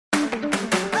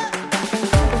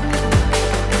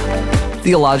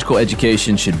Theological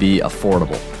education should be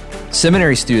affordable.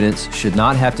 Seminary students should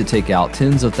not have to take out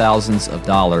tens of thousands of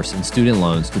dollars in student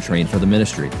loans to train for the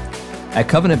ministry. At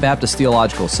Covenant Baptist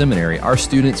Theological Seminary, our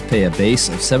students pay a base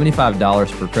of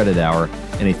 $75 per credit hour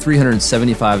and a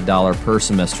 $375 per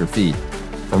semester fee.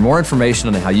 For more information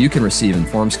on how you can receive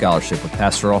informed scholarship with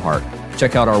pastoral heart,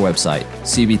 check out our website,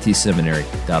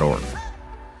 cbtseminary.org.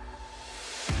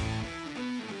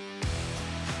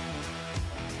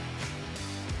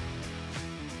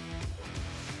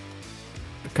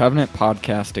 The Covenant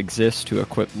Podcast exists to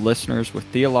equip listeners with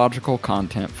theological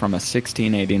content from a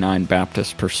 1689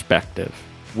 Baptist perspective.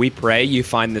 We pray you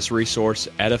find this resource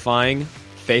edifying,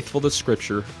 faithful to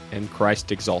Scripture, and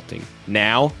Christ exalting.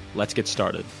 Now, let's get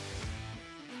started.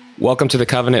 Welcome to the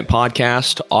Covenant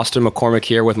Podcast. Austin McCormick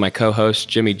here with my co-host,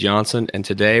 Jimmy Johnson, and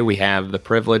today we have the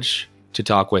privilege to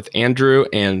talk with Andrew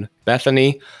and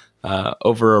Bethany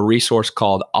over a resource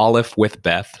called Aleph with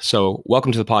Beth. So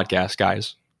welcome to the podcast,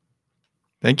 guys.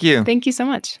 Thank you. Thank you so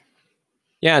much.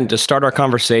 Yeah, and to start our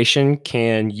conversation,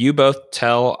 can you both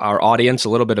tell our audience a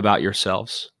little bit about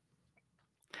yourselves?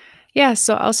 Yeah,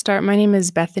 so I'll start. My name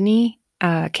is Bethany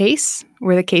Case.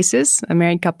 We're the Cases, a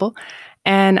married couple.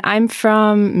 And I'm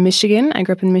from Michigan. I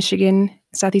grew up in Michigan,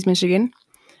 Southeast Michigan.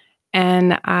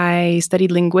 And I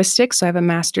studied linguistics. So I have a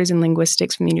master's in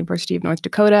linguistics from the University of North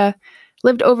Dakota.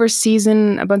 Lived overseas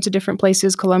in a bunch of different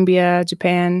places, Colombia,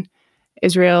 Japan,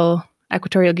 Israel,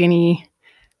 Equatorial Guinea,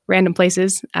 random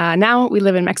places. Now we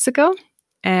live in Mexico.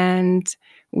 And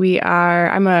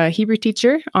I'm a Hebrew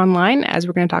teacher online, as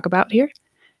we're going to talk about here.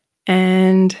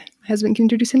 And my husband can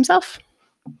introduce himself.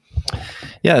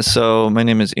 Yeah, so my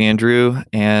name is Andrew,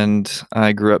 and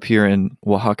I grew up here in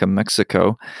Oaxaca,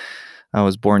 Mexico. I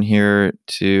was born here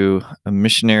to a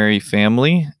missionary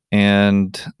family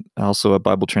and also a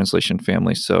Bible translation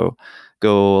family. So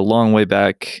go a long way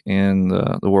back in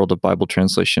the world of Bible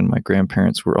translation. My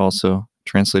grandparents were also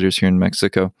translators here in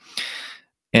Mexico.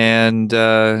 And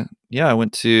I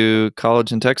went to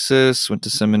college in Texas, went to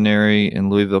seminary in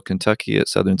Louisville, Kentucky at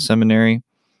Southern Seminary.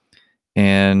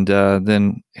 And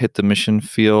then hit the mission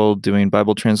field doing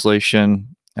Bible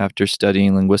translation after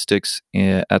studying linguistics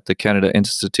at the Canada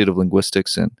Institute of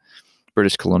Linguistics in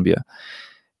British Columbia.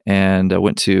 And I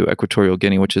went to Equatorial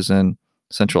Guinea, which is in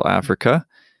Central Africa,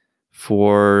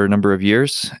 for a number of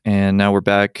years. And now we're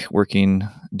back working,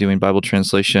 doing Bible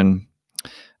translation.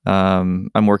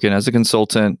 I'm working as a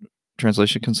consultant,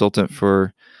 translation consultant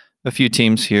for a few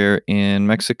teams here in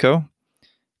Mexico.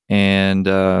 And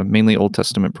mainly Old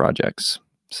Testament projects.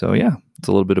 So yeah, it's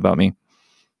a little bit about me.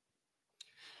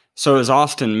 So as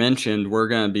Austin mentioned, we're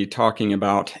going to be talking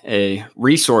about a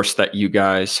resource that you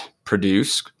guys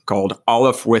produce called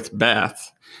Aleph with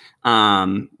Beth.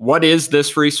 What is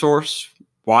this resource?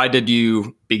 Why did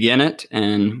you begin it?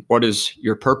 And what is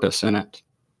your purpose in it?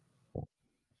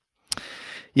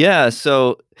 Yeah,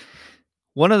 so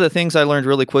one of the things I learned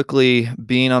really quickly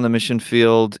being on the mission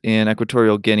field in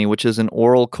Equatorial Guinea, which is an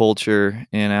oral culture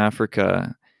in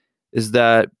Africa, is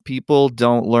that people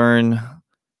don't learn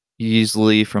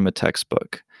easily from a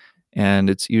textbook. And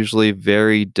it's usually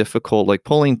very difficult, like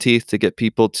pulling teeth, to get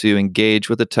people to engage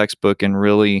with a textbook and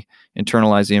really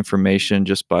internalize the information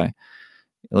just by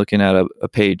looking at a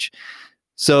page.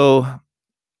 So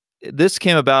this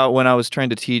came about when I was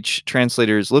trying to teach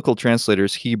local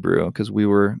translators, Hebrew, because we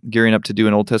were gearing up to do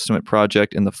an Old Testament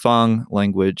project in the Fang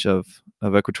language of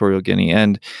Equatorial Guinea.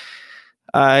 And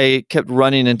I kept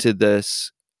running into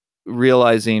this,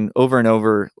 realizing over and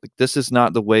over, like, this is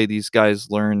not the way these guys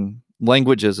learn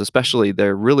languages, especially.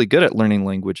 They're really good at learning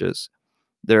languages.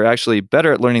 They're actually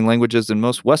better at learning languages than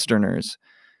most Westerners,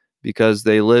 because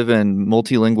they live in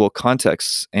multilingual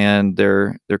contexts and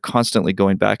they're constantly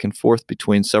going back and forth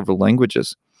between several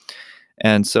languages.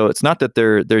 And so it's not that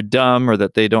they're dumb or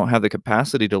that they don't have the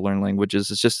capacity to learn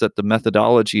languages. It's just that the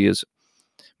methodology is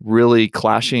really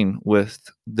clashing with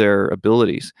their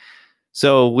abilities.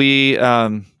 So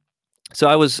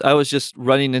I was just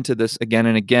running into this again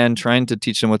and again, trying to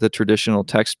teach them with a traditional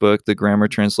textbook, the grammar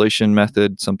translation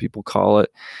method, some people call it.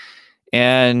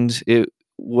 And it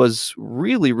was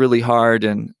really, really hard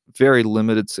and very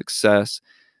limited success.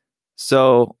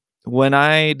 So when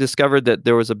I discovered that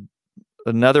there was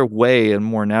another way, a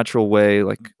more natural way,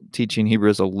 like teaching Hebrew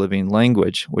as a living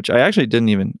language, which I actually didn't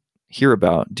even hear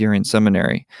about during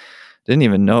seminary, didn't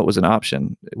even know it was an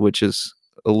option, which is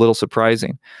a little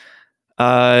surprising.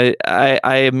 I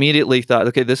immediately thought,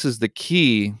 okay, this is the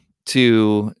key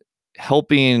to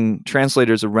helping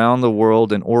translators around the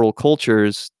world and oral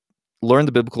cultures learn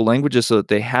the biblical languages so that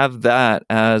they have that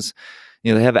as,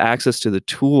 they have access to the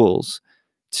tools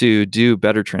to do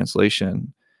better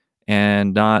translation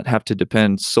and not have to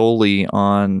depend solely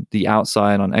on the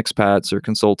outside, on expats or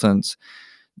consultants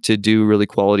to do really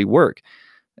quality work.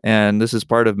 And this is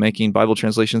part of making Bible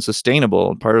translation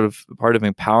sustainable, part of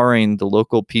empowering the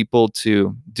local people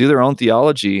to do their own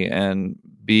theology and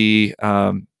be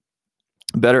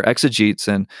better exegetes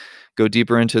and go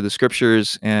deeper into the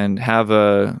scriptures and have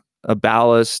a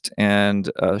ballast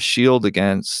and a shield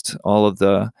against all of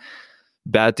the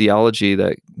bad theology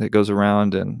that goes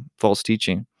around and false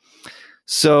teaching.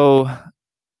 So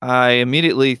I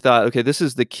immediately thought, okay, this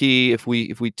is the key. If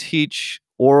we teach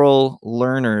oral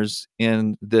learners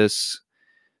in this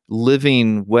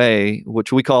living way,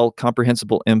 which we call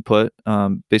comprehensible input,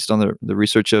 based on the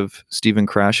research of Stephen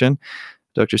Krashen,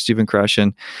 Dr. Stephen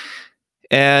Krashen.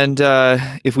 And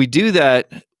if we do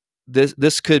that,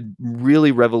 this could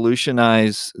really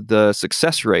revolutionize the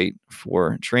success rate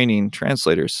for training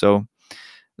translators. So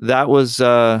that was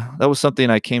something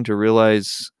I came to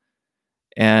realize,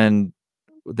 and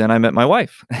then I met my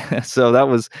wife. So that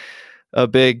was a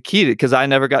big key, because I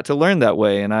never got to learn that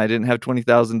way, and I didn't have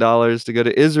 $20,000 to go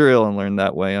to Israel and learn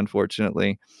that way,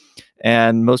 unfortunately.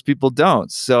 And most people don't.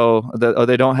 So or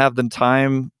they don't have the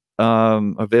time,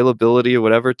 availability or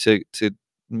whatever to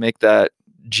make that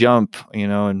jump,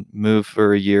 and move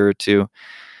for a year or two.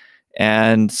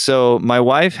 And so my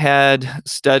wife had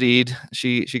studied.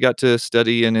 She got to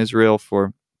study in Israel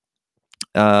for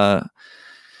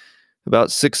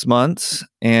about 6 months,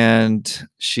 and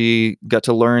she got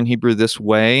to learn Hebrew this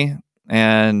way.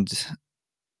 And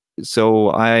so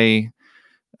I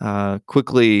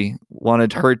quickly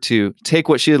wanted her to take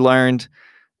what she had learned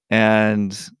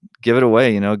and give it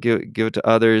away, give it to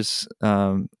others.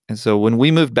 And so when we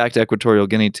moved back to Equatorial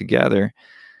Guinea together,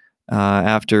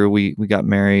 after we got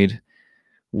married,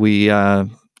 we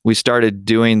started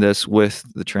doing this with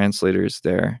the translators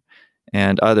there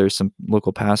and others, some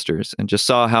local pastors, and just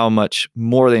saw how much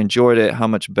more they enjoyed it, how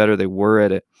much better they were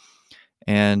at it.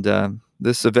 And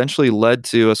this eventually led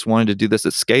to us wanting to do this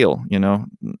at scale,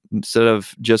 instead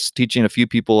of just teaching a few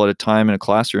people at a time in a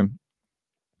classroom.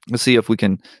 Let's see if we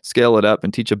can scale it up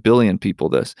and teach 1 billion people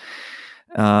this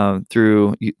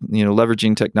through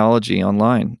leveraging technology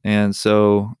online. And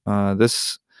so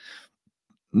this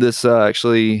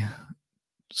actually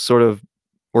sort of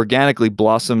organically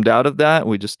blossomed out of that.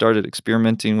 We just started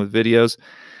experimenting with videos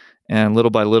and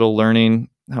little by little learning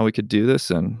how we could do this,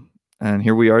 and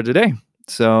here we are today.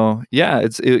 So yeah,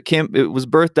 it was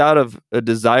birthed out of a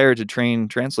desire to train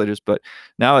translators, but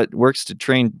now it works to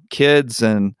train kids,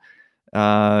 and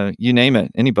you name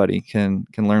it, anybody can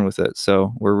learn with it.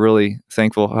 So we're really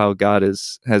thankful how God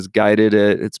has guided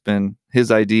it. It's been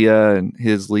His idea and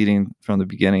His leading from the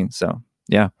beginning. So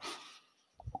yeah.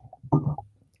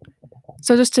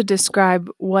 So just to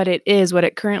describe what it is, what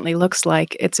it currently looks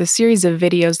like, it's a series of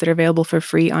videos that are available for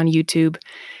free on YouTube.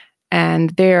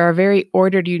 And they are very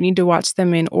ordered. You need to watch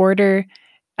them in order.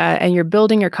 And you're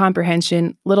building your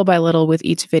comprehension little by little with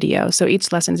each video. So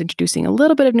each lesson is introducing a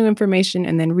little bit of new information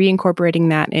and then reincorporating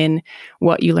that in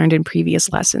what you learned in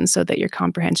previous lessons, so that your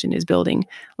comprehension is building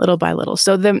little by little.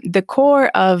 So the core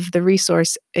of the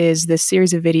resource is this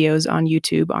series of videos on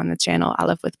YouTube on the channel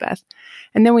Aleph with Beth.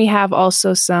 And then we have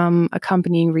also some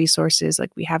accompanying resources,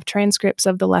 like we have transcripts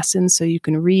of the lessons so you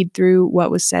can read through what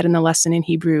was said in the lesson in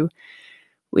Hebrew.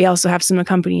 We also have some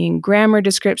accompanying grammar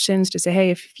descriptions to say,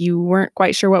 hey, if you weren't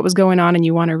quite sure what was going on and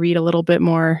you want to read a little bit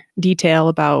more detail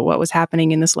about what was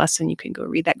happening in this lesson, you can go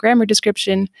read that grammar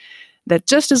description that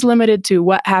just is limited to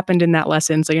what happened in that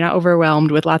lesson. So you're not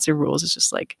overwhelmed with lots of rules. It's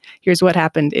just like, here's what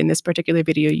happened in this particular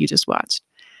video you just watched.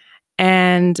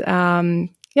 And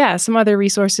some other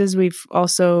resources. You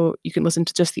can listen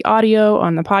to just the audio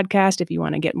on the podcast if you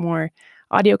want to get more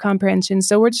audio comprehension.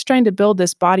 So we're just trying to build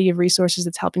this body of resources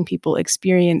that's helping people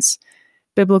experience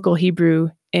biblical Hebrew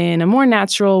in a more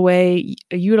natural way,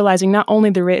 utilizing not only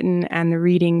the written and the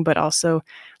reading, but also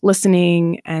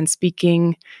listening and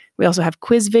speaking. We also have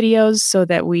quiz videos so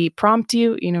that we prompt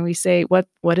you. We say, what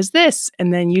is this?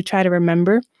 And then you try to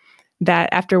remember that.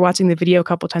 After watching the video a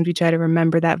couple times, you try to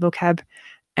remember that vocab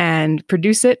and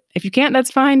produce it. If you can't, that's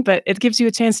fine, but it gives you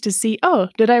a chance to see, oh,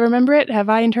 did I remember it? Have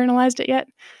I internalized it yet?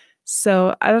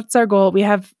 So that's our goal. We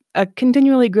have a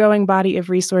continually growing body of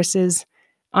resources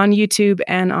on YouTube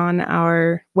and on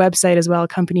our website as well,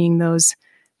 accompanying those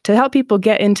to help people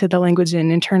get into the language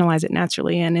and internalize it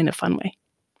naturally and in a fun way.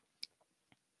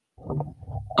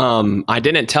 I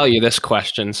didn't tell you this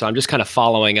question, so I'm just kind of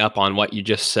following up on what you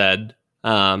just said.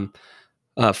 In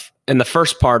the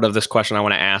first part of this question, I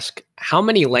want to ask, how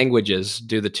many languages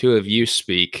do the two of you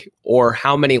speak, or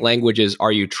how many languages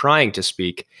are you trying to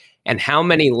speak? And how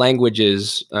many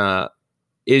languages,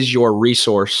 is your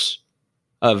resource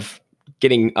of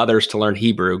getting others to learn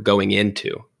Hebrew going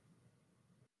into?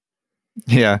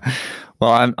 Yeah.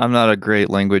 Well, I'm not a great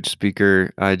language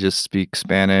speaker. I just speak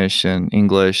Spanish and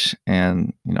English,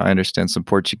 and I understand some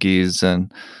Portuguese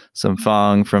and some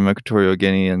Fang from Equatorial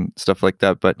Guinea and stuff like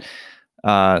that. But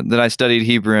then I studied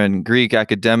Hebrew and Greek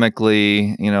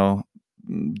academically,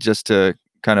 just to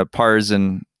kind of parse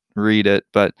and read it.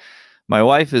 But my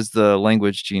wife is the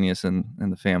language genius in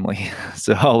the family,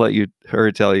 so I'll let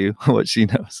her tell you what she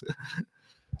knows.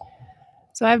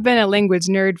 So I've been a language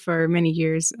nerd for many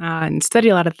years and studied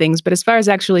a lot of things. But as far as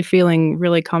actually feeling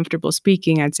really comfortable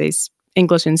speaking, I'd say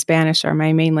English and Spanish are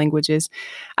my main languages.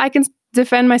 I can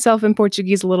defend myself in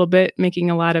Portuguese a little bit,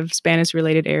 making a lot of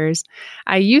Spanish-related errors.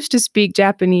 I used to speak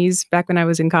Japanese back when I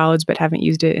was in college, but haven't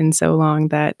used it in so long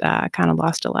that I kind of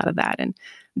lost a lot of that, and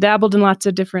dabbled in lots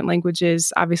of different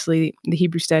languages, obviously the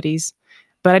Hebrew studies.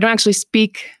 But I don't actually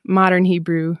speak modern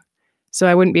Hebrew, so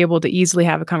I wouldn't be able to easily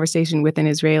have a conversation with an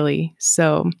Israeli.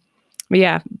 So, but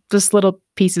yeah, just little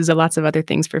pieces of lots of other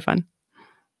things for fun.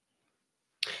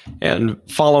 And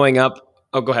following up,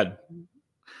 go ahead.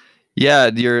 Yeah,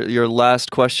 your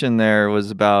last question there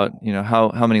was about,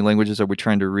 how many languages are we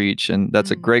trying to reach? And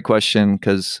that's a great question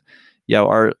because,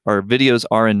 our videos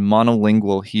are in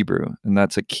monolingual Hebrew, and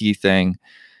that's a key thing.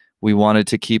 We wanted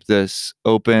to keep this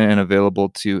open and available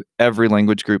to every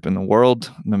language group in the world,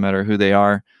 no matter who they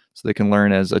are, so they can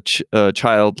learn as a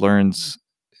child learns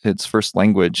its first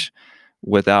language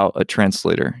without a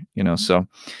translator. So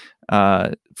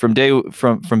from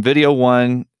video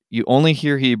one, you only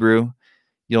hear Hebrew.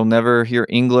 You'll never hear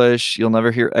English. You'll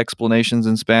never hear explanations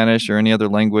in Spanish or any other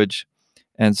language.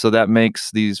 And so that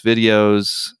makes these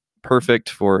videos perfect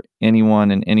for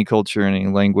anyone in any culture, in any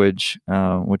language,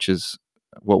 which is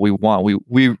what we want.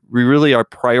 We really are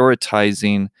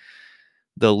prioritizing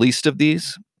the least of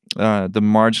these, the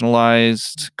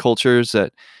marginalized cultures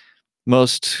that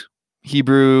most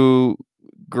Hebrew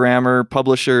grammar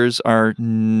publishers are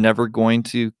never going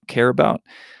to care about.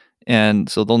 And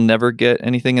so they'll never get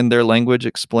anything in their language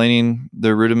explaining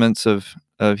the rudiments of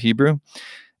Hebrew.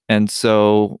 And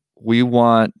so we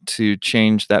want to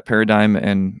change that paradigm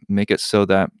and make it so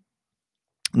that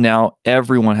now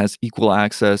everyone has equal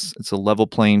access. It's a level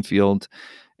playing field.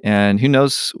 And who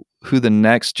knows who the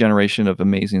next generation of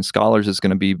amazing scholars is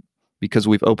going to be, because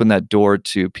we've opened that door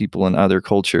to people in other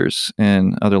cultures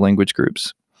and other language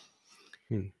groups.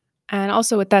 And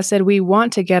also with that said, we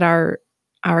want to get our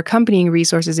accompanying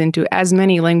resources into as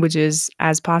many languages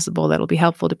as possible that'll be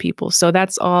helpful to people. So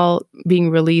that's all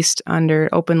being released under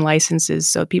open licenses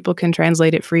so people can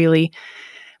translate it freely.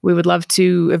 We would love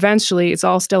to eventually, it's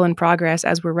all still in progress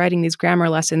as we're writing these grammar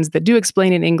lessons that do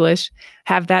explain in English,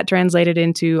 have that translated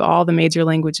into all the major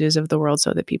languages of the world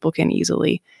so that people can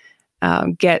easily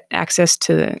get access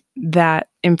to that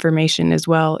information as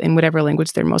well in whatever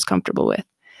language they're most comfortable with.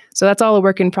 So that's all a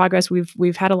work in progress.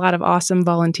 We've had a lot of awesome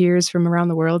volunteers from around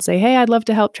the world say, hey, I'd love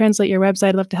to help translate your website.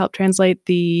 I'd love to help translate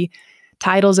the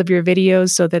titles of your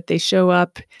videos so that they show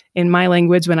up in my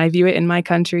language when I view it in my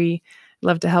country. I'd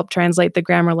love to help translate the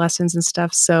grammar lessons and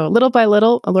stuff. So little by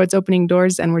little, the Lord's opening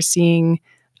doors, and we're seeing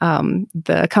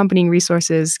the accompanying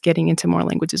resources getting into more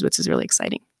languages, which is really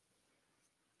exciting.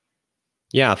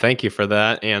 Yeah, thank you for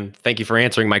that. And thank you for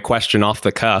answering my question off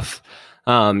the cuff.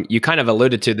 You kind of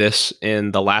alluded to this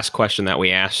in the last question that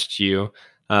we asked you,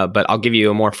 but I'll give you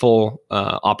a more full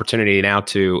opportunity now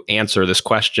to answer this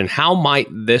question. How might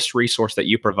this resource that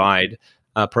you provide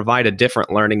a different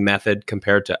learning method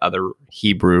compared to other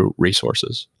Hebrew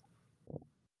resources?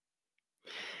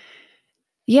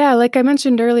 Yeah, like I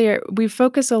mentioned earlier, we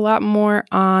focus a lot more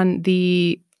on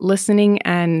the listening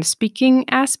and speaking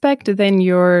aspect than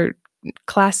your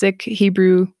classic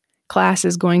Hebrew class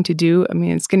is going to do. I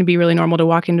mean, it's going to be really normal to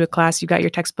walk into a class, you got your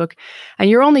textbook, and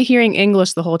you're only hearing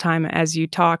English the whole time as you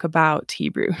talk about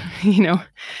Hebrew,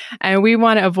 and we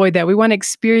want to avoid that. We want to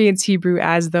experience Hebrew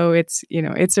as though it's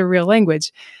a real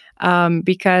language,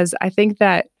 because I think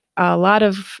that a lot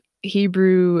of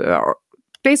Hebrew, or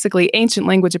basically ancient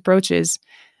language approaches,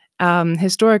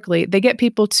 historically, they get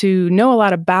people to know a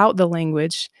lot about the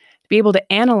language, be able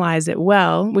to analyze it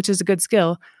well, which is a good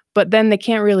skill, but then they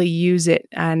can't really use it,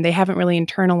 and they haven't really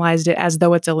internalized it as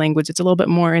though it's a language. It's a little bit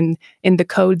more in the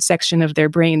code section of their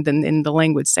brain than in the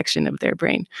language section of their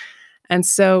brain. And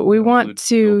so we want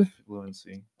to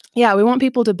fluency. Yeah, we want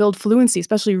people to build fluency,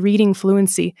 especially reading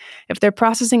fluency. If they're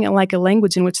processing it like a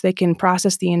language in which they can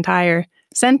process the entire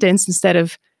sentence instead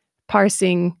of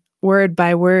parsing word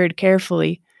by word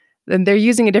carefully, then they're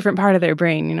using a different part of their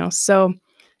brain, So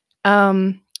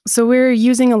so we're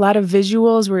using a lot of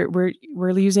visuals.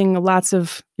 We're using lots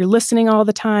of, you're listening all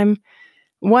the time.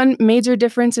 One major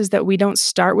difference is that we don't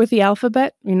start with the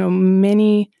alphabet.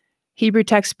 Many Hebrew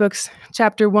textbooks,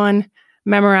 chapter 1,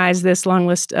 memorize this long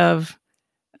list of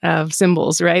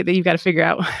symbols, right? That you've got to figure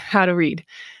out how to read.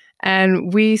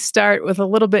 And we start with a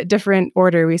little bit different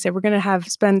order. We say we're going to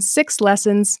spend 6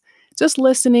 lessons just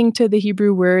listening to the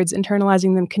Hebrew words,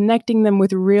 internalizing them, connecting them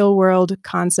with real world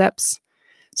concepts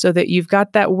so that you've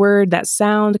got that word, that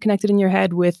sound connected in your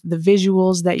head with the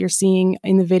visuals that you're seeing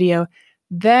in the video.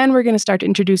 Then we're going to start to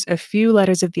introduce a few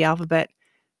letters of the alphabet,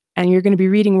 and you're going to be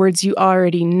reading words you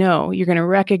already know. You're going to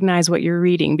recognize what you're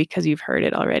reading because you've heard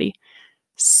it already.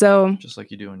 So Just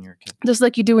like you do when you're a kid. Just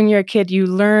like you do when you're a kid, you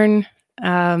learn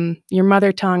your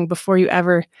mother tongue before you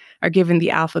ever are given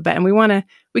the alphabet. And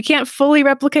we can't fully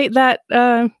replicate that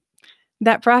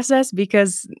process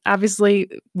because obviously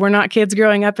we're not kids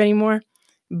growing up anymore.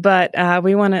 But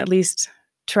we want to at least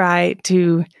try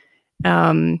to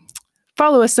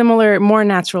follow a similar, more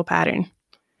natural pattern.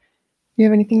 You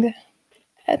have anything to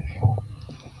add?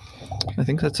 I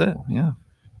think that's it. Yeah.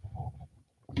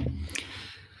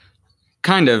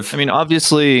 Kind of. I mean,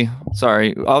 obviously,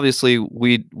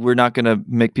 we're not going to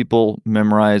make people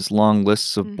memorize long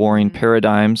lists of boring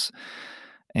paradigms,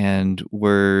 and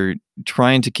we're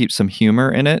trying to keep some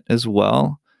humor in it as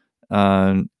well.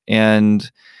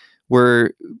 And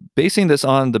we're basing this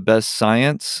on the best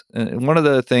science. And one of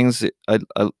the things I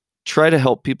try to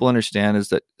help people understand is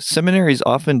that seminaries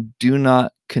often do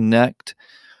not connect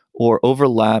or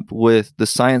overlap with the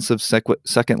science of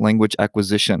second language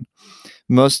acquisition.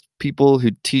 Most people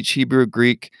who teach Hebrew or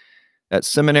Greek at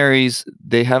seminaries,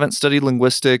 they haven't studied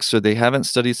linguistics or they haven't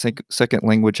studied second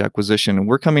language acquisition. And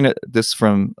we're coming at this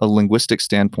from a linguistic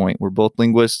standpoint. We're both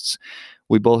linguists.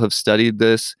 We both have studied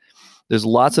this. There's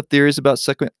lots of theories about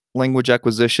second language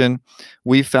acquisition.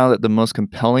 We found that the most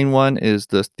compelling one is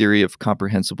the theory of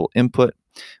comprehensible input,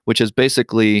 which is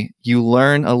basically you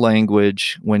learn a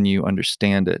language when you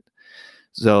understand it.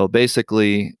 So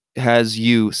basically, as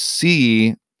you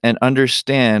see and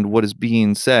understand what is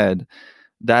being said,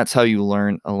 that's how you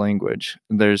learn a language.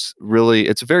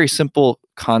 It's a very simple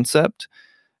concept,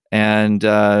 and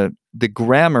the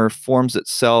grammar forms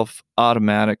itself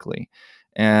automatically.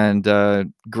 And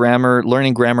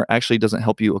learning grammar actually doesn't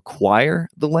help you acquire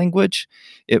the language.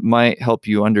 It might help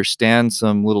you understand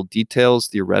some little details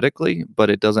theoretically, but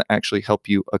it doesn't actually help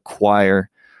you acquire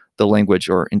the language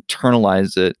or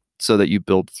internalize it so that you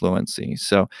build fluency.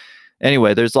 So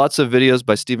anyway, there's lots of videos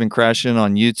by Stephen Krashen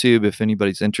on YouTube if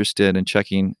anybody's interested in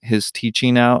checking his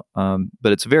teaching out.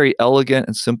 But it's a very elegant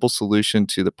and simple solution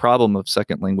to the problem of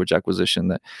second language acquisition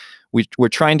that we're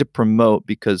trying to promote,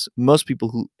 because most people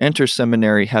who enter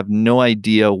seminary have no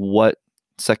idea what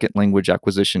second language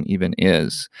acquisition even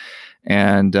is.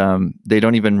 And they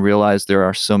don't even realize there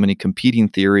are so many competing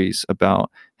theories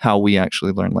about how we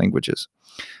actually learn languages.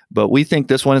 But we think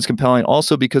this one is compelling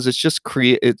also because it's just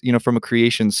from a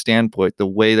creation standpoint, the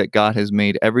way that God has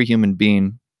made every human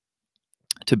being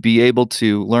to be able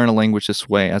to learn a language this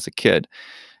way as a kid.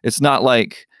 It's not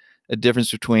like a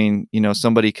difference between,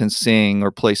 somebody can sing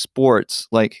or play sports.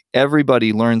 Like,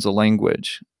 everybody learns a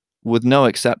language with no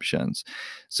exceptions.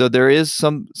 So there is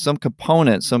some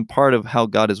component, some part of how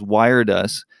God has wired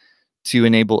us to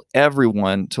enable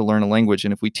everyone to learn a language.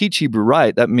 And if we teach Hebrew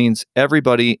right, that means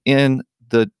everybody in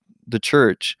the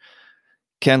church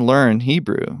can learn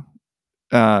Hebrew.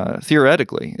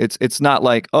 Theoretically, it's not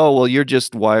like, oh, well, you're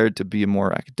just wired to be a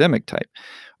more academic type,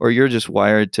 or you're just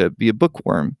wired to be a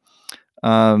bookworm.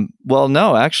 Well,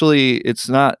 no, actually, it's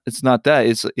not that.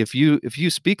 It's if you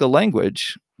speak a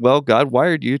language, well, God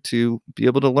wired you to be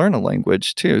able to learn a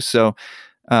language too. So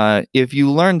if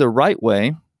you learn the right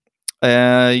way,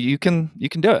 you can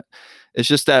do it. It's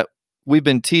just that we've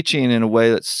been teaching in a way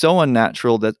that's so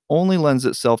unnatural that only lends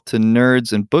itself to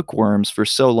nerds and bookworms for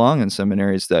so long in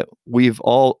seminaries that we've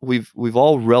all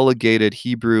relegated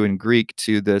Hebrew and Greek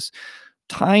to this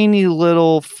tiny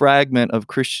little fragment of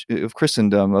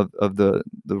Christendom, of the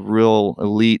real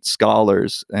elite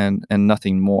scholars, and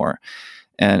nothing more.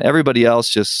 And everybody else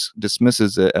just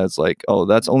dismisses it as like, oh,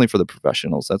 that's only for the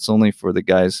professionals. That's only for the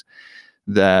guys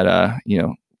that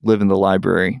live in the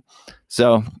library.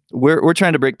 So we're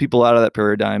trying to break people out of that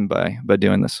paradigm by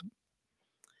doing this.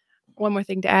 One more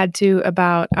thing to add too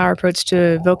about our approach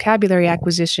to vocabulary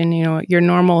acquisition. Your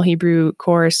normal Hebrew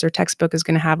course or textbook is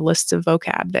going to have lists of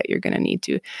vocab that you're going to need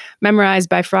to memorize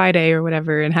by Friday or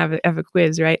whatever, and have a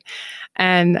quiz, right?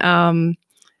 And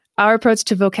our approach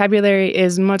to vocabulary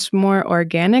is much more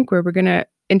organic, where we're going to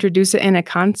introduce it in a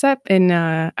concept, in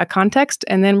a context,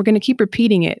 and then we're going to keep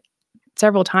repeating it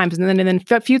several times, and then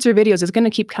future videos is going to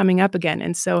keep coming up again.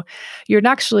 And so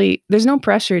there's no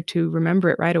pressure to remember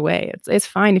it right away. It's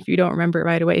fine if you don't remember it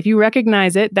right away. If you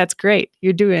recognize it, that's great.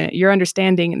 You're doing it. You're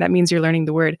understanding, and that means you're learning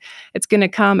the word. It's going to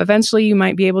come. Eventually, you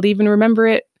might be able to even remember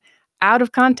it out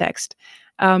of context.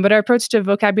 But our approach to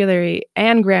vocabulary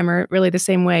and grammar, really the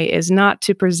same way, is not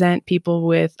to present people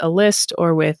with a list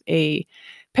or with a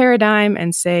paradigm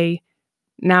and say,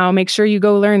 now make sure you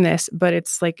go learn this. But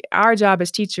it's like our job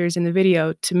as teachers in the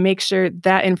video to make sure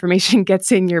that information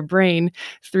gets in your brain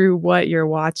through what you're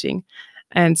watching.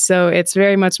 And so it's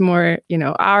very much more,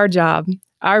 our job,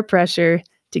 our pressure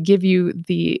to give you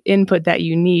the input that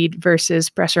you need versus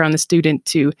pressure on the student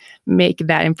to make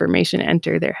that information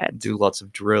enter their head. Do lots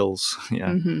of drills.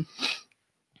 Yeah. Mm-hmm.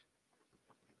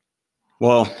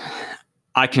 Well,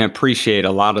 I can appreciate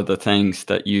a lot of the things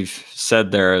that you've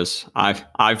said there. As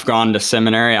I've gone to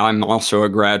seminary. I'm also a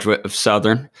graduate of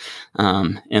Southern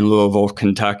in Louisville,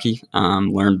 Kentucky.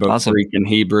 Learned both Awesome. Greek and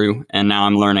Hebrew, and now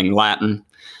I'm learning Latin.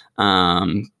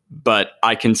 But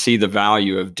I can see the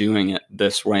value of doing it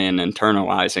this way and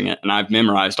internalizing it. And I've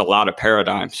memorized a lot of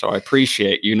paradigms, so I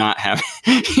appreciate you not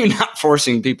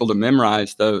forcing people to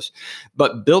memorize those.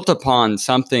 But built upon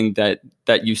something that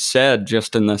you said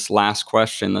just in this last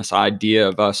question, this idea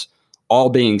of us all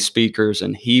being speakers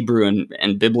in Hebrew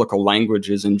and biblical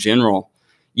languages in general,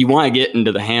 you want to get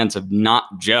into the hands of not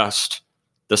just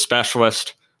the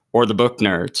specialist or the book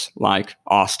nerds like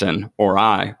Austin or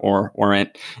I or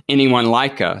anyone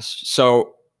like us.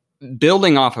 So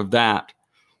building off of that,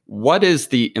 what is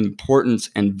the importance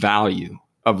and value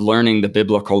of learning the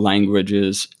biblical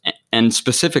languages and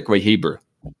specifically Hebrew?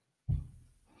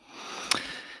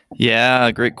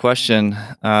 Yeah, great question.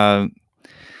 And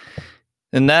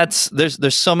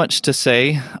there's so much to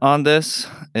say on this.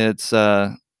 It's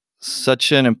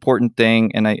such an important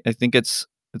thing, and I think it's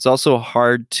also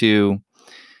hard to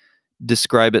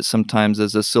describe it sometimes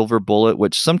as a silver bullet,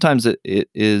 which sometimes it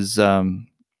is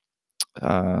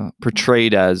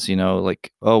portrayed as,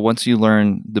 like, oh, once you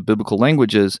learn the biblical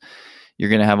languages, you're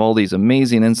going to have all these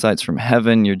amazing insights from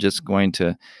heaven. You're just going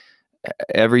to,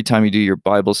 every time you do your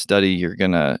Bible study, you're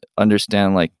going to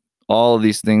understand like all of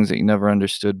these things that you never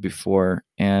understood before.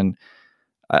 And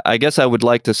I guess I would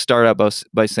like to start out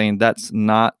by saying that's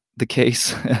not the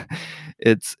case.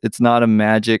 It's not a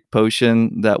magic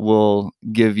potion that will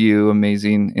give you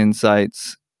amazing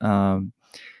insights.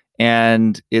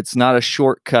 And it's not a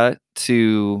shortcut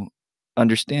to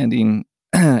understanding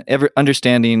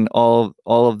all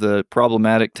of the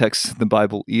problematic texts in the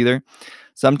Bible either.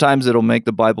 Sometimes it'll make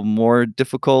the Bible more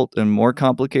difficult and more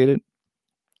complicated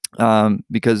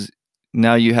because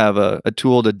now you have a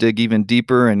tool to dig even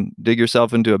deeper and dig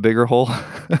yourself into a bigger hole.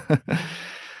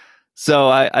 So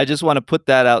I just want to put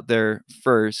that out there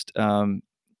first.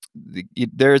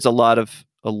 There's a lot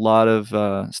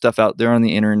of stuff out there on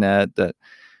the internet that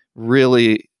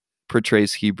really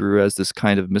portrays Hebrew as this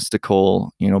kind of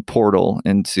mystical, portal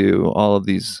into all of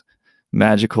these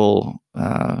magical,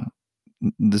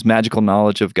 this magical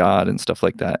knowledge of God and stuff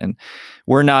like that. And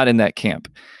we're not in that camp.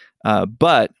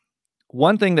 But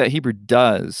one thing that Hebrew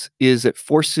does is it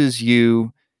forces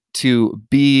you to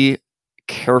be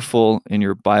careful in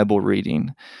your Bible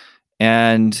reading,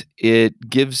 and it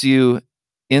gives you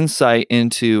insight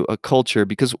into a culture,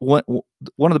 because one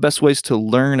of the best ways to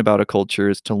learn about a culture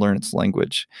is to learn its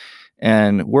language.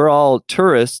 And we're all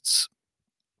tourists,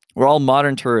 we're all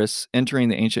modern tourists entering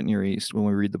the ancient Near East when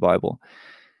we read the Bible.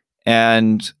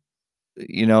 And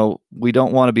we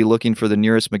don't want to be looking for the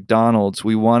nearest McDonald's.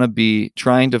 We want to be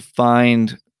trying to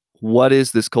find what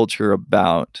is this culture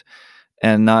about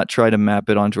and not try to map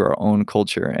it onto our own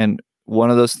culture. And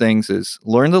one of those things is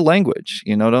learn the language.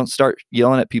 Don't start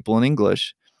yelling at people in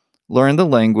English. Learn the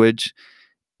language,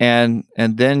 and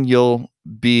then you'll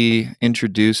be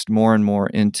introduced more and more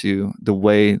into the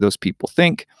way those people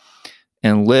think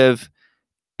and live.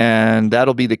 And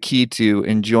that'll be the key to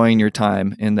enjoying your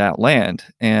time in that land.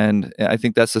 And I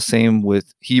think that's the same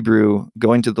with Hebrew,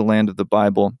 going to the land of the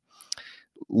Bible,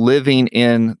 living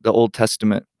in the Old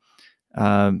Testament.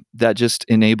 That just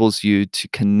enables you to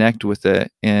connect with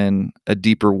it in a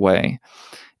deeper way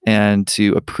and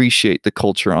to appreciate the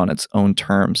culture on its own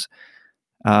terms.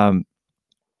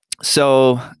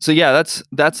 So yeah,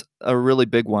 that's a really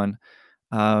big one.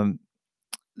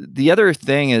 The other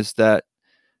thing is that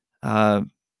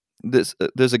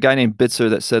there's a guy named Bitzer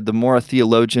that said the more a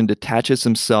theologian detaches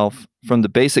himself from the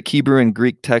basic Hebrew and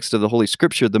Greek text of the Holy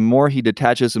Scripture, the more he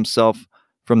detaches himself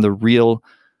from the real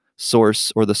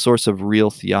source, or the source of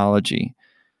real theology.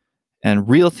 And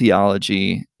real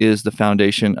theology is the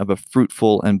foundation of a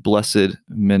fruitful and blessed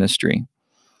ministry.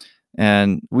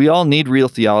 And we all need real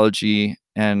theology,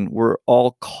 and we're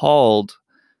all called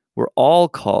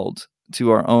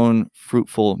to our own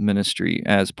fruitful ministry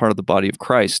as part of the body of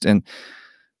Christ. And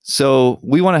so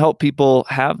we want to help people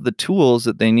have the tools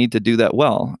that they need to do that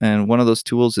well. And one of those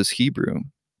tools is Hebrew.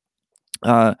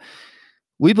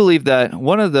 We believe that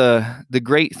one of the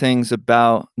great things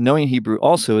about knowing Hebrew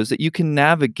also is that you can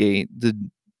navigate the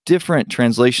different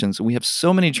translations. We have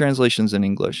so many translations in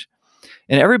English,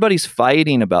 and everybody's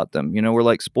fighting about them. We're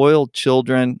like spoiled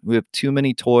children. We have too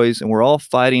many toys, and we're all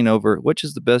fighting over which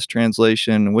is the best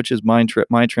translation, which is my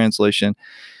translation.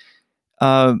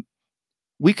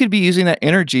 We could be using that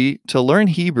energy to learn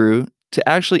Hebrew to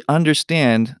actually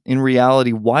understand in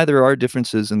reality why there are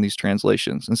differences in these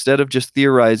translations, instead of just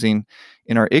theorizing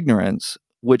in our ignorance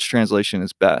which translation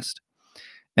is best.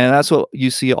 And that's what you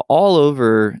see all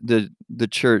over the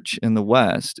church in the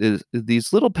West, is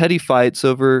these little petty fights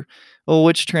over,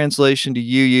 which translation do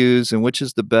you use and which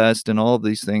is the best, and all of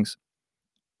these things.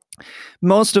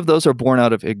 Most of those are born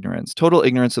out of ignorance, total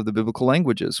ignorance of the biblical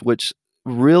languages, which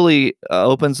really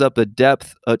opens up a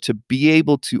depth to be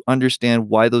able to understand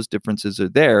why those differences are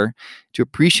there, to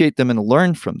appreciate them and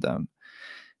learn from them.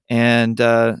 And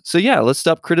let's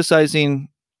stop criticizing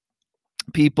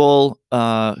people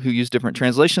who use different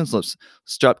translations. Let's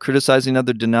stop criticizing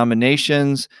other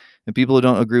denominations and people who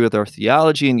don't agree with our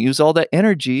theology, and use all that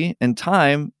energy and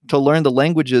time to learn the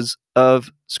languages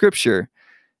of Scripture.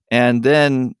 And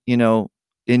then,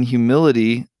 in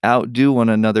humility, outdo one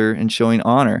another in showing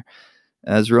honor,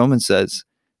 as Romans says.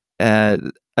 I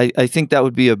think that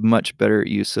would be a much better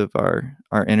use of our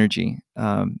energy.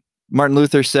 Martin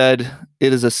Luther said,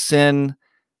 "It is a sin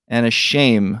and a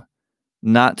shame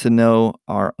not to know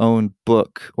our own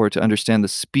book or to understand the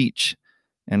speech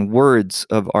and words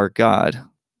of our God.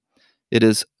 It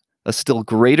is a still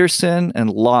greater sin and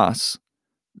loss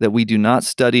that we do not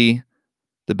study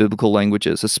the biblical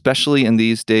languages, especially in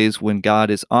these days when God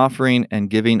is offering and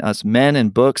giving us men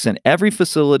and books and every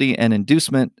facility and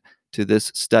inducement to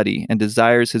this study, and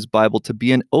desires his Bible to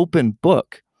be an open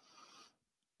book."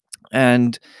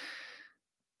 And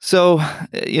so,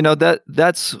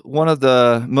 that's one of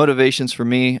the motivations for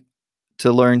me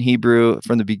to learn Hebrew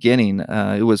from the beginning.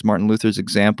 It was Martin Luther's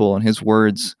example and his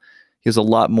words. He has a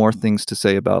lot more things to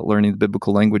say about learning the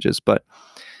biblical languages, but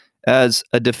as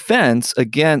a defense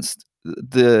against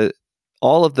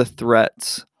all of the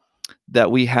threats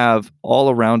that we have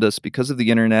all around us because of the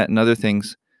internet and other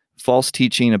things, false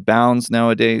teaching abounds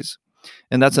nowadays.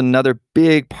 And that's another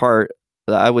big part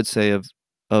that I would say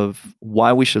of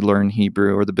why we should learn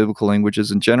Hebrew or the biblical languages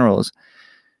in general is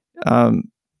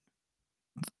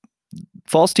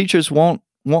false teachers won't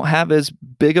have as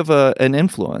big of an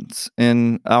influence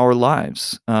in our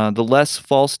lives. The less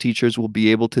false teachers will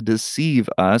be able to deceive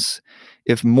us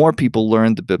if more people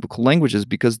learn the biblical languages,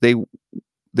 because they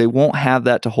won't have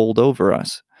that to hold over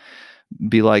us.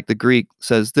 Be like, the Greek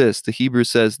says this, the Hebrew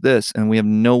says this, and we have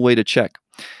no way to check.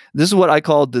 This is what I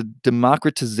call the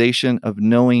democratization of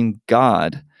knowing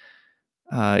God.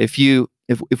 If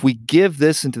we give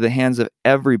this into the hands of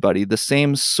everybody, the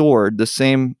same sword, the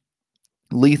same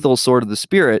lethal sword of the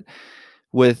Spirit,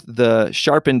 with the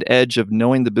sharpened edge of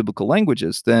knowing the biblical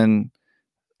languages, then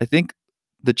I think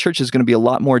the church is going to be a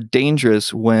lot more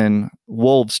dangerous when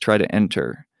wolves try to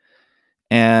enter.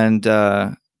 And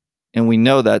we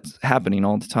know that's happening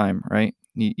all the time, right?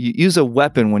 You use a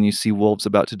weapon when you see wolves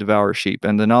about to devour sheep,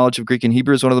 and the knowledge of Greek and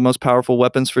Hebrew is one of the most powerful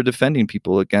weapons for defending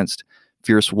people against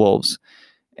fierce wolves.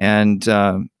 And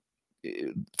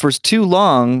for too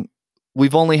long,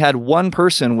 we've only had one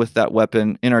person with that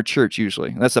weapon in our church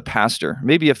usually. That's a pastor,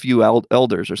 maybe a few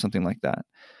elders or something like that.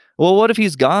 Well, what if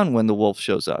he's gone when the wolf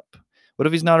shows up? What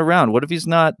if he's not around? What if he's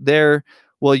not there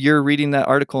while you're reading that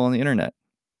article on the internet?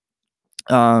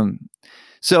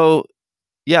 So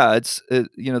yeah,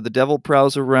 the devil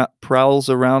prowls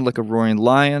around like a roaring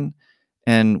lion,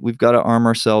 and we've got to arm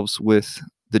ourselves with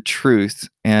the truth.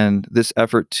 And this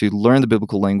effort to learn the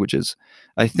biblical languages,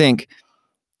 I think,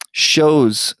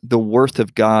 shows the worth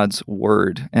of God's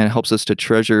word and helps us to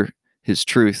treasure his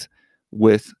truth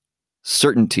with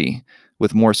certainty,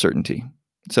 with more certainty.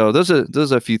 So those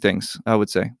are a few things I would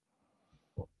say.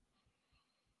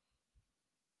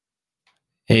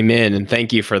 Amen. And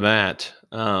thank you for that.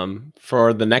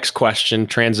 For the next question,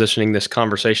 transitioning this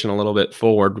conversation a little bit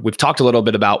forward, we've talked a little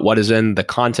bit about what is in the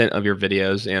content of your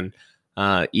videos and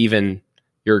even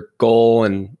your goal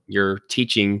and your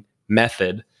teaching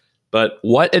method. But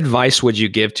what advice would you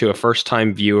give to a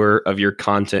first-time viewer of your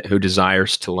content who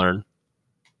desires to learn?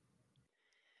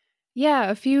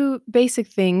 Yeah, a few basic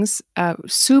things.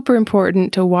 Super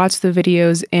important to watch the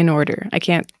videos in order. I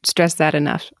can't stress that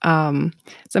enough.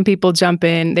 Some people jump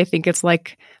in, they think it's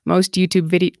like most YouTube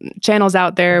video channels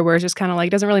out there where it's just kind of like,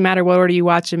 it doesn't really matter what order you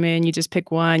watch them in, you just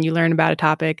pick one, you learn about a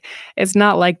topic. It's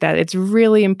not like that. It's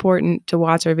really important to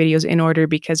watch our videos in order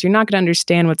because you're not going to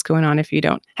understand what's going on if you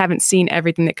haven't seen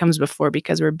everything that comes before,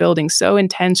 because we're building so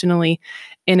intentionally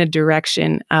in a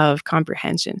direction of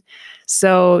comprehension.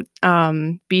 So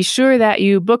be sure that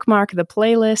you bookmark the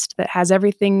playlist that has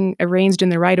everything arranged in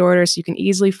the right order so you can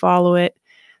easily follow it.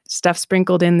 Stuff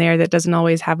sprinkled in there that doesn't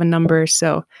always have a number.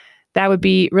 So that would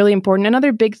be really important.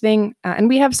 Another big thing, and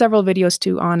we have several videos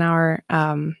too on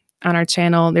our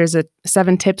channel. There's a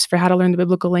 7 tips for how to learn the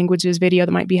biblical languages video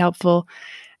that might be helpful.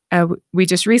 We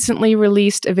just recently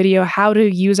released a video, how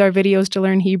to use our videos to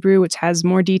learn Hebrew, which has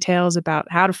more details about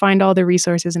how to find all the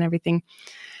resources and everything.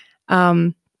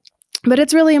 But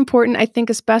it's really important, I think,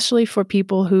 especially for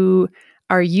people who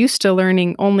are used to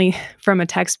learning only from a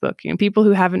textbook, people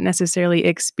who haven't necessarily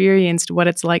experienced what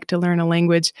it's like to learn a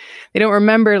language. They don't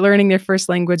remember learning their first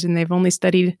language and they've only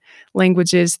studied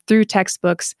languages through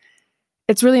textbooks.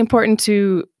 It's really important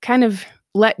to kind of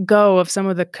let go of some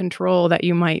of the control that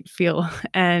you might feel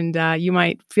and you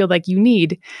might feel like you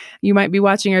need. You might be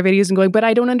watching our videos and going, but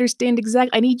I don't understand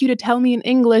exactly. I need you to tell me in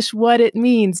English what it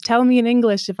means. Tell me in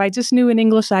English. If I just knew in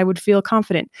English, I would feel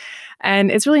confident.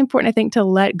 And it's really important, I think, to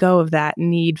let go of that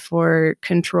need for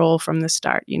control from the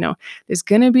start. There's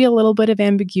going to be a little bit of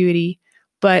ambiguity,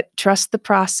 but trust the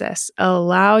process.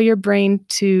 Allow your brain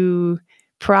to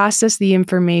process the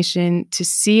information, to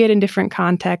see it in different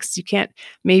contexts. You can't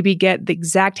maybe get the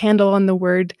exact handle on the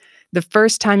word the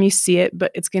first time you see it,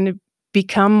 but it's going to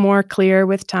become more clear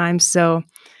with time. So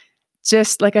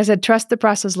just like I said, trust the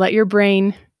process. Let your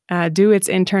brain do its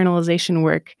internalization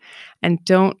work and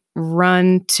don't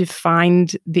run to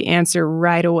find the answer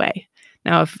right away.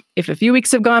 Now, if a few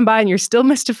weeks have gone by and you're still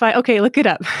mystified, okay, look it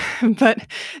up. But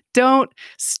don't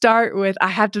start with, I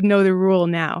have to know the rule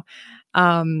now.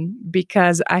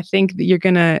 Because I think that you're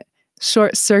going to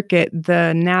short circuit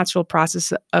the natural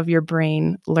process of your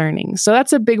brain learning. So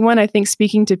that's a big one. I think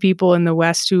speaking to people in the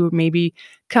West who maybe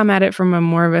come at it from a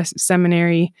more of a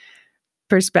seminary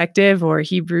perspective or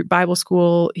Hebrew Bible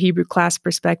school, Hebrew class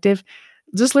perspective,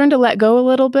 just learn to let go a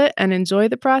little bit and enjoy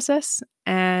the process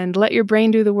and let your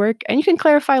brain do the work. And you can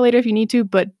clarify later if you need to,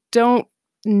 but don't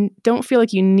feel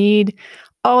like you need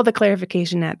all the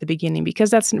clarification at the beginning,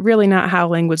 because that's really not how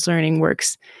language learning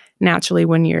works naturally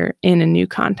when you're in a new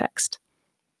context.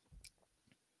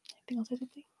 Anything else I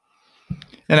should say?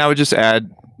 And I would just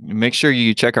add, make sure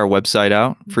you check our website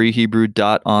out,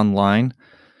 freehebrew.online.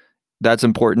 That's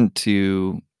important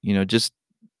to, just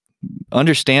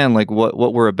understand like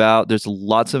what we're about. There's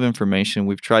lots of information.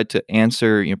 We've tried to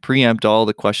answer, preempt all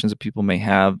the questions that people may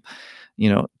have,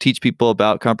 teach people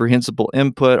about comprehensible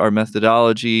input, our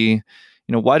methodology.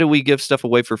 Why do we give stuff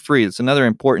away for free? It's another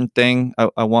important thing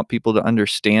I want people to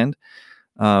understand.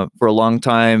 For a long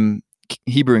time,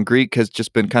 Hebrew and Greek has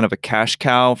just been kind of a cash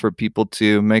cow for people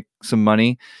to make some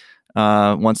money.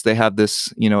 Once they have this,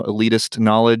 elitist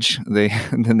knowledge,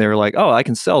 then they're like, oh, I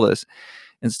can sell this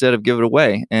instead of give it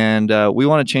away. And we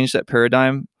want to change that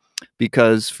paradigm,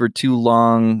 because for too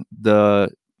long, the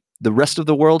rest of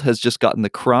the world has just gotten the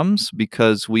crumbs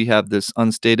because we have this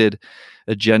unstated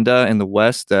agenda in the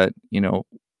West that,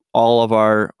 all of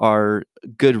our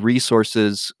good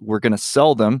resources, we're going to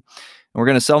sell them, and we're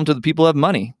going to sell them to the people who have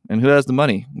money. And who has the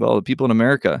money? Well, the people in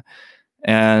America.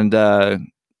 And are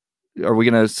we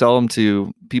going to sell them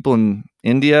to people in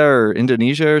India or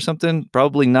Indonesia or something?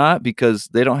 Probably not, because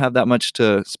they don't have that much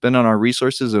to spend on our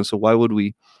resources. And so why would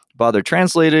we bother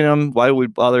translating them? Why would we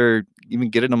bother even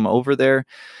getting them over there,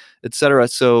 etc.?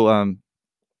 So,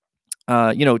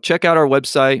 check out our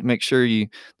website. Make sure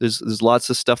there's lots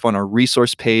of stuff on our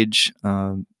resource page,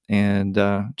 and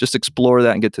just explore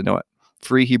that and get to know it.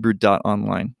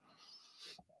 freehebrew.online.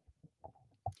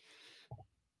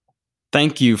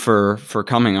 Thank you for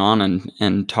coming on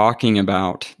and talking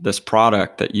about this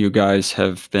product that you guys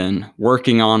have been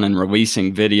working on and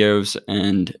releasing videos.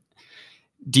 And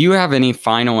do you have any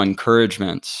final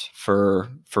encouragements for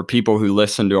people who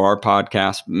listen to our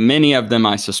podcast? Many of them,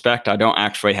 I suspect, I don't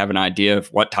actually have an idea of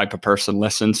what type of person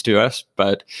listens to us,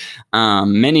 but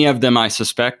many of them, I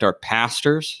suspect, are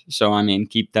pastors. So,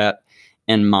 keep that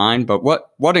in mind. But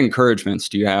what encouragements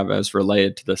do you have as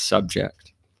related to this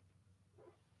subject?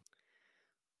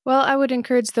 Well, I would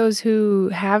encourage those who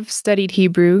have studied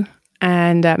Hebrew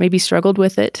and maybe struggled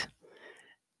with it,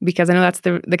 because I know that's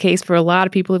the case for a lot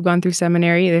of people who've gone through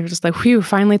seminary. They're just like, whew,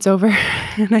 finally it's over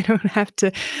and I don't have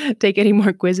to take any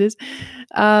more quizzes.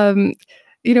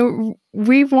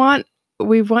 We want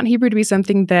Hebrew to be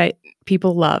something that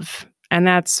people love. And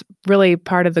that's really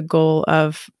part of the goal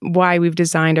of why we've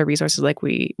designed our resources like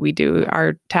we do.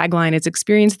 Our tagline is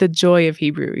experience the joy of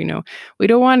Hebrew. We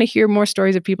don't want to hear more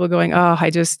stories of people going, "Oh,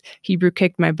 Hebrew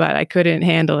kicked my butt. I couldn't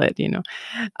handle it."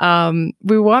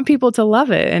 We want people to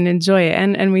love it and enjoy it,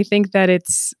 and we think that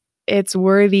it's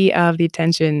worthy of the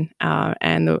attention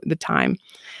and the time.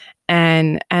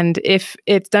 And if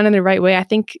it's done in the right way, I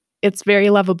think it's very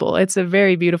lovable. It's a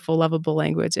very beautiful, lovable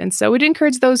language. And so we'd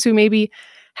encourage those who maybe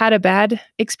had a bad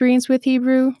experience with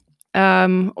Hebrew,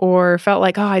 or felt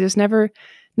like, oh, I just never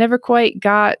quite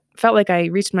felt like I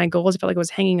reached my goals. I felt like I was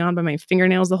hanging on by my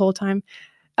fingernails the whole time.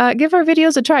 Give our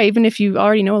videos a try, even if you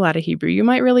already know a lot of Hebrew. You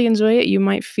might really enjoy it. You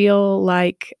might feel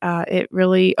like it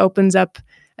really opens up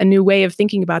a new way of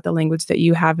thinking about the language that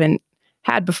you haven't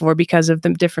had before because of the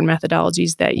different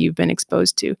methodologies that you've been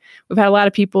exposed to. We've had a lot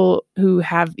of people who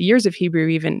have years of Hebrew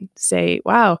even say,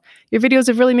 wow, your videos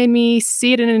have really made me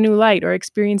see it in a new light or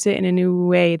experience it in a new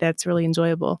way that's really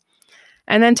enjoyable.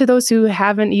 And then to those who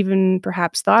haven't even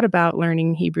perhaps thought about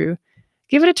learning Hebrew,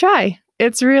 give it a try.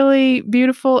 It's really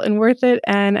beautiful and worth it.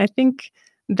 And I think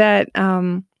that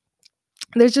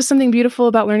there's just something beautiful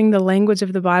about learning the language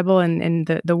of the Bible and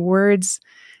the words,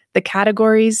 the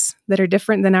categories that are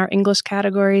different than our English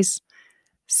categories.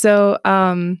 So,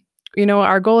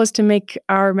 our goal is to make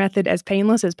our method as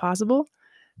painless as possible.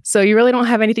 So you really don't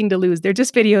have anything to lose. They're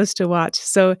just videos to watch.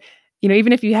 So,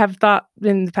 even if you have thought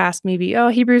in the past, maybe, oh,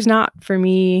 Hebrew's not for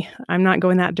me, I'm not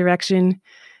going that direction,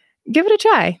 give it a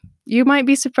try. You might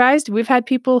be surprised. We've had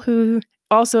people who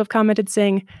also have commented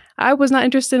saying, I was not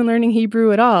interested in learning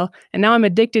Hebrew at all, and now I'm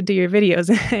addicted to your videos,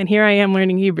 and here I am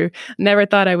learning Hebrew. Never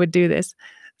thought I would do this.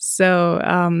 So,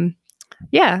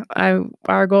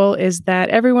 our goal is that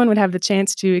everyone would have the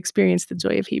chance to experience the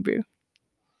joy of Hebrew.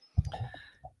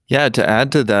 Yeah, to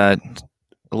add to that,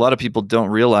 a lot of people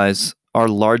don't realize our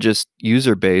largest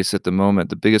user base at the moment,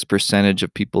 the biggest percentage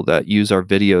of people that use our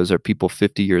videos are people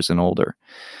 50 years and older.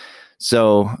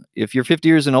 So if you're 50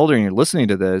 years and older and you're listening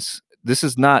to this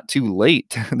is not too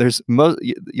late.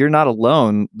 You're not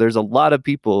alone. There's a lot of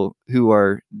people who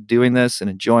are doing this and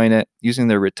enjoying it, using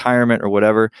their retirement or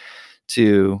whatever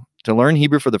to learn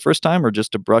Hebrew for the first time or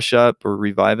just to brush up or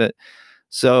revive it.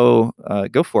 So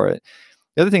go for it.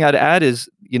 The other thing I'd add is,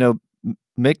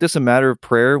 make this a matter of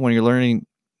prayer when you're learning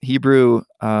Hebrew.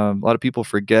 A lot of people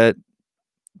forget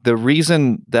the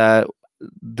reason that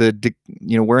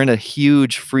we're in a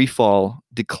huge free fall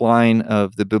decline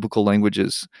of the biblical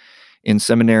languages in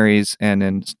seminaries and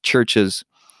in churches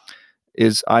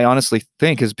I honestly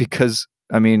think is because,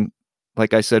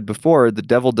 like I said before, the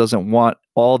devil doesn't want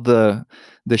all the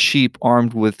sheep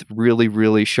armed with really,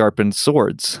 really sharpened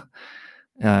swords.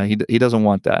 He doesn't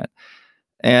want that.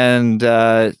 And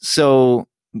so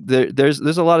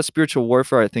there's a lot of spiritual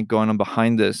warfare, I think, going on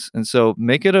behind this. And so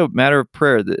make it a matter of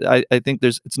prayer. I think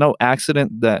it's no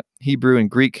accident that Hebrew and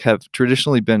Greek have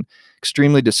traditionally been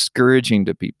extremely discouraging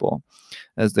to people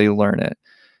as they learn it.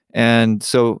 And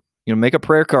so, make a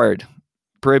prayer card,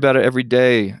 pray about it every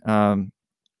day.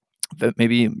 That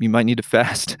maybe you might need to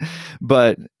fast,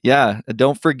 but yeah,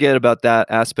 don't forget about that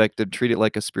aspect and treat it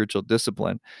like a spiritual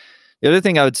discipline. The other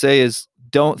thing I would say is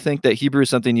don't think that Hebrew is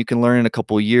something you can learn in a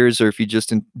couple of years, or if you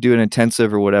just do an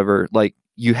intensive or whatever. Like,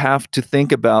 you have to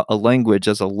think about a language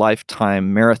as a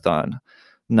lifetime marathon,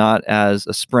 not as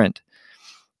a sprint.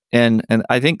 And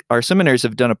I think our seminaries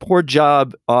have done a poor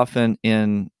job often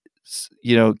in,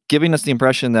 giving us the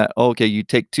impression that, okay, you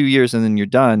take 2 years and then you're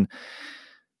done.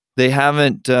 They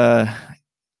haven't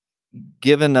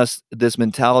given us this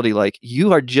mentality like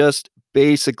you are just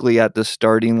basically at the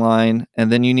starting line,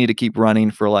 and then you need to keep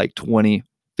running for like 20,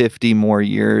 50 more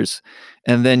years,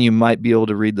 and then you might be able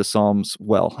to read the Psalms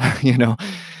well,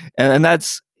 and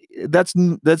that's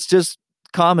just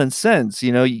common sense.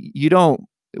 You don't,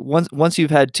 once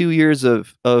you've had 2 years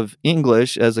of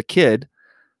English as a kid,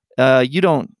 you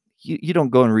don't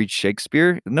go and read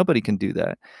Shakespeare. Nobody can do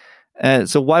that. And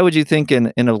so why would you think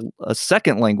in a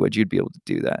second language you'd be able to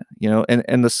do that?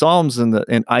 And the Psalms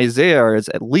and Isaiah are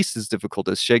at least as difficult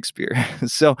as Shakespeare.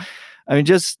 So,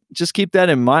 just keep that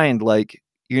in mind. Like,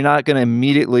 you're not going to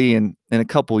immediately in a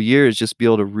couple years just be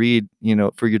able to read,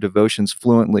 for your devotions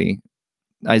fluently,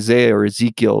 Isaiah or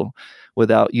Ezekiel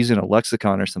without using a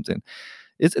lexicon or something.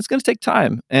 It's going to take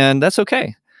time, and that's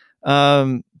okay.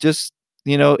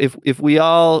 If we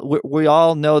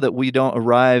all know that we don't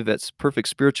arrive at perfect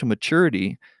spiritual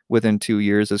maturity within 2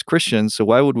 years as Christians, so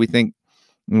why would we think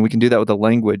we can do that with a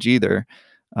language either?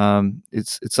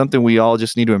 It's something we all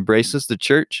just need to embrace as the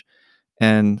church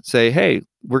and say, hey,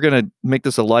 we're going to make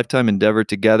this a lifetime endeavor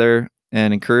together.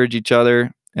 and encourage each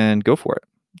other and go for it.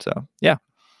 So, yeah.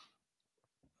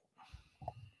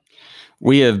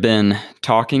 We have been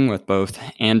talking with both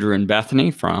Andrew and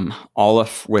Bethany from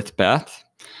Aleph with Beth.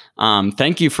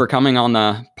 Thank you for coming on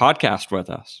the podcast with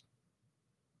us.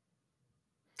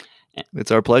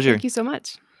 It's our pleasure. Thank you so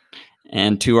much.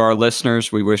 And to our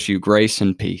listeners, we wish you grace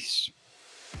and peace.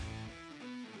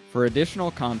 For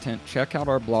additional content, check out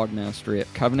our blog ministry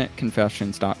at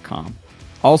covenantconfessions.com.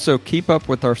 Also, keep up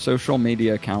with our social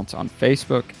media accounts on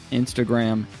Facebook,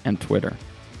 Instagram, and Twitter.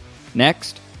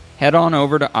 Next, head on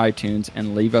over to iTunes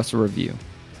and leave us a review.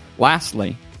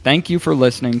 Lastly, thank you for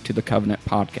listening to the Covenant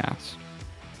Podcast.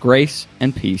 Grace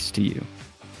and peace to you.